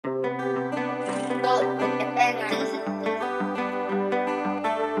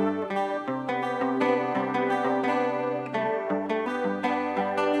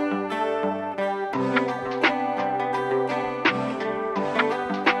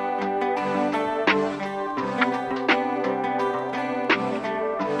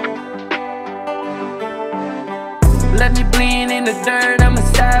in the dirt, I'm a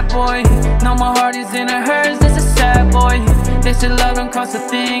sad boy. No, my heart is in a hers, this is sad boy. They said love don't cost a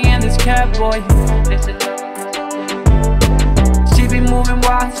thing, and this cat boy. They said love. She be moving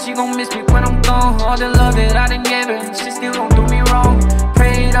wild, she gon' miss me when I'm gone. All the love that I done gave her, she still gon' do me wrong.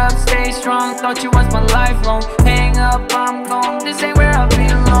 Prayed up, stay strong, thought you was my lifelong. Hang up, I'm gone, this ain't where I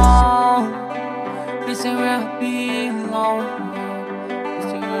belong. This ain't where I belong.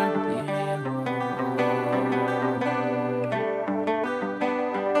 This ain't where I belong.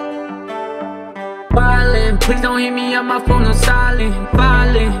 Violent, please don't hit me up, my phone on silent.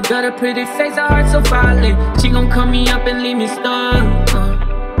 Violent, got a pretty face, her heart so violent. She gon' cut me up and leave me stuck.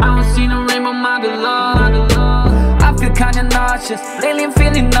 I don't see no rainbow, my beloved. I feel kinda nauseous, lately I'm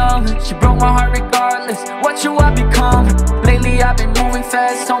feeling numb. She broke my heart regardless, what you I become. Lately I've been moving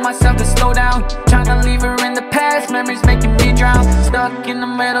fast, told myself to slow down. Tryna leave her in the past, memories making me drown. Stuck in the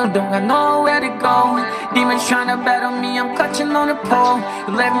middle, don't got nowhere to go. Demons tryna battle me, I'm clutching on a pole.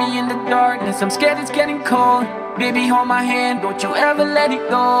 You left me in the darkness, I'm scared it's getting cold. Baby, hold my hand, don't you ever let it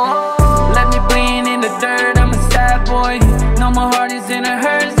go. Let me bleed in the dirt, I'm a sad boy. No, my heart is in a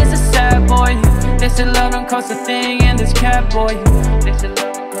hers, this is sad boy. They said love don't cost a thing, and this cat boy. They said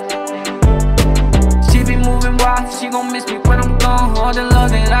love don't cost a thing. She be moving wild, she gon' miss me when I'm gone. All the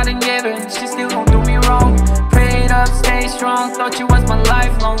love that I done gave her, she still gon' do me wrong. Prayed up, stay strong, thought you was my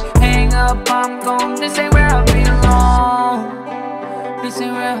lifelong. Hang up, I'm gone, this ain't where I belong. This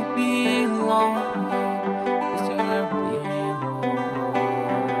ain't where I belong. This ain't where I belong.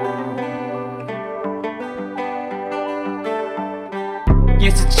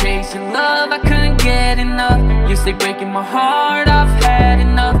 Used to chasing love, I couldn't get enough. You stay breaking my heart, I've had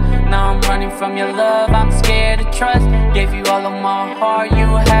enough. Now I'm running from your love, I'm scared to trust. Gave you all of my heart, you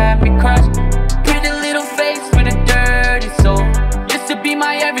had me crushed. Pretty little face with a dirty soul. Used to be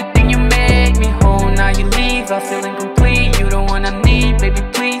my everything, you make me whole. Now you leave, I feel incomplete. You the one I need, baby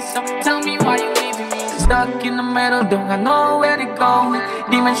please. So tell me why you leaving me. Stuck in the middle, don't got nowhere to go.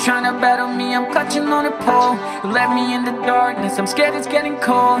 Demons tryna battle me, I'm clutching on a pole. You left me in the darkness, I'm scared it's getting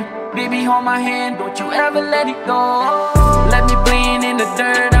cold. Baby, hold my hand, don't you ever let it go. Let me bleed in the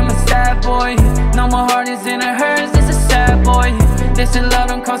dirt, I'm a sad boy. No, my heart is in a hers, this is sad boy. They said love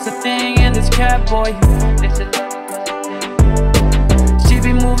don't cost a thing, and this cat boy. They said love don't cost a thing. She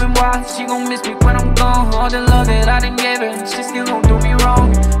be moving wild, she gon' miss me when I'm gone. All the love that I done gave her, she still gon' do me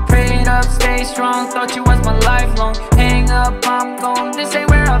wrong. Prayed up, stay strong, thought you was my lifelong. Hang up, I'm gone, this ain't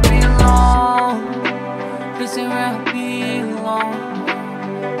where I belong. This ain't where I belong.